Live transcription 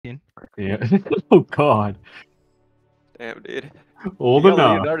Yeah. Oh god. Damn, dude. Old We got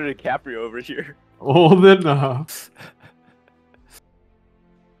enough. Leonardo DiCaprio over here. Old enough.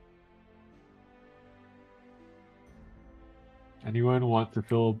 Anyone want to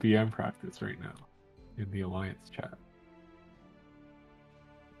fill BM practice right now in the Alliance chat?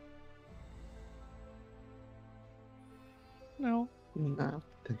 No. No,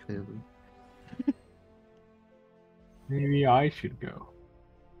 technically. Maybe I should go.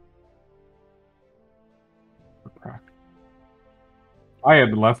 For practice. I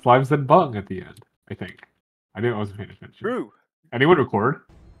had less lives than Bung at the end, I think. I wasn't paying attention. True. Anyone record?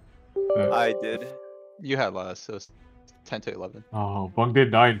 I did. You had less, so it's 10 to 11. Oh, Bung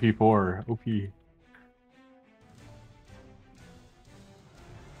did die in P4. OP.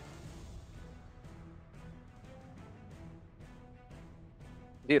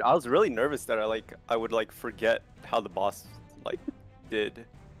 Dude, I was really nervous that I would forget how the boss did.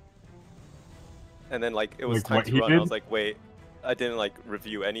 And then it was Like time what to he run. I did? was like, wait, I didn't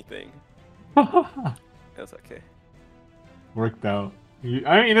review anything. Worked I was okay. out.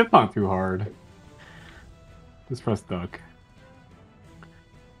 I mean, it's not too hard. Just press duck.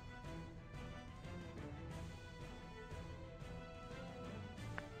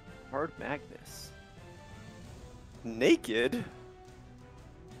 Hard Magnus. Naked?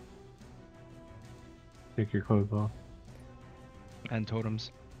 Take your clothes off. And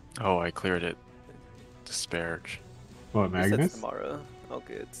totems. Oh, I cleared it. Disparage. What, He said Magnus? tomorrow. Oh,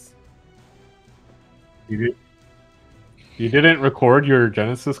 good. You didn't record your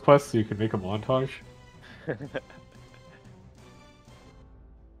Genesis quest so you could make a montage?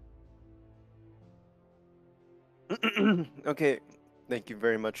 Okay. Thank you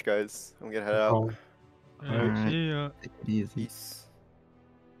very much, guys. I'm gonna head out. problem. Alright. See ya. Take it easy. Peace.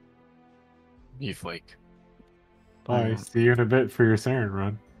 You flake. Bye. See you in a bit for your Saren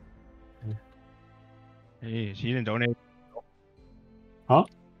run. Hey, she didn't donate. Huh?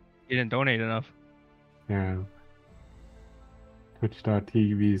 He didn't donate enough. Yeah.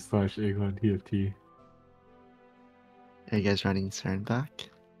 Twitch.tv/EgglandTFT. Are you guys running CERN back?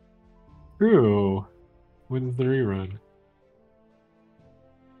 True. When's the rerun?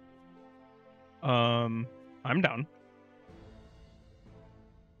 I'm down.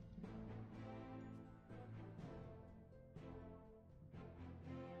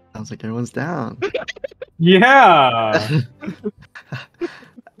 Sounds like everyone's down. Yeah!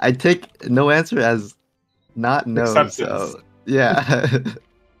 I take no answer as not no, Acceptance. so yeah.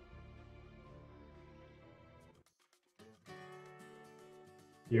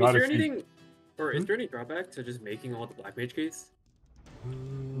 You Is oughta there see- anything, or is there any drawback to just making all the Black Mage keys?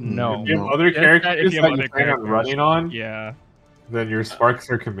 No. If you have No. other If characters you that have you other plan on characters, running on, Yeah. then your sparks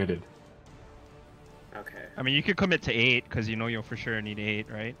are committed. Okay. I mean, you could commit to 8 because you know you'll for sure need 8,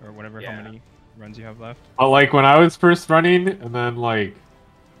 right? Or whatever how Yeah. many runs you have left. But like when I was first running, and then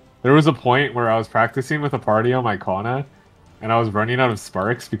there was a point where I was practicing with a party on my Kana, and I was running out of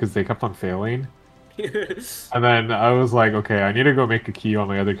sparks because they kept on failing. And then I was like, okay, I need to go make a key on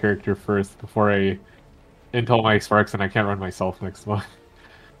my other character first before I intel my sparks, and I can't run myself next month.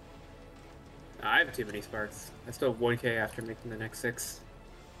 I have too many sparks. I still have 1k after making the next 6.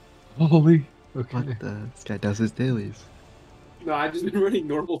 Holy. Okay. What the? This guy does his dailies. No, I've just been running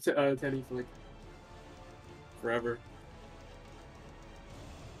normal Tenny for forever.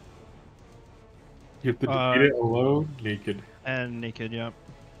 You have to defeat it alone, naked. And naked, yeah.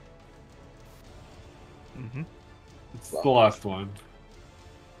 Mm-hmm. It's the last one.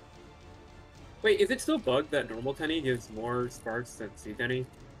 Wait, is it still bugged that normal Tenny gives more sparks than Sea Tenny?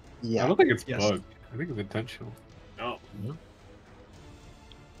 Yeah. I don't think it's Yes. bugged. I think it's intentional. No.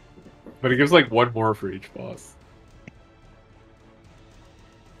 But it gives one more for each boss.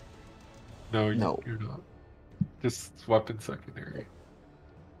 No, No. you're not. Just weapon secondary.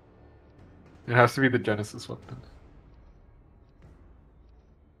 It has to be the Genesis weapon.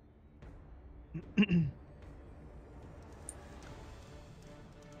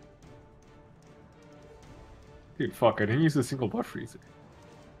 Dude, fuck, I didn't use a single buff freezer.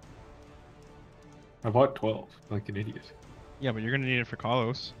 I bought 12, like an idiot. Yeah, but you're gonna need it for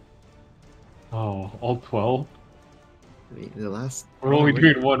Kalos. Oh, all 12? I mean, the last. We're only wait.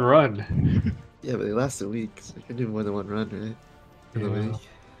 doing one run. Yeah, but they last a week, so you can do more than one run, right? For the Yeah. week.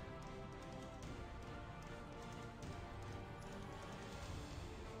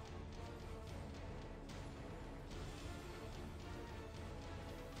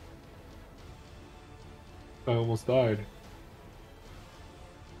 I almost died.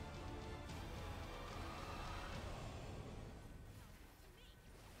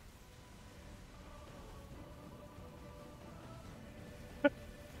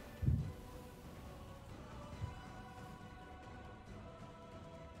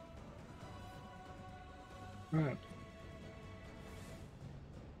 Right.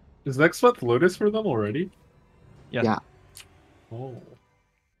 Is next month Lotus for them already? Yeah. Yeah. Oh.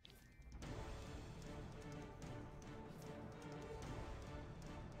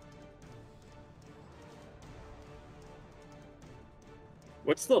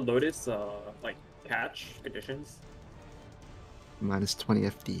 What's the Lotus like catch conditions? Minus 20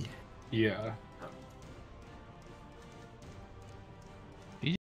 FD. Yeah.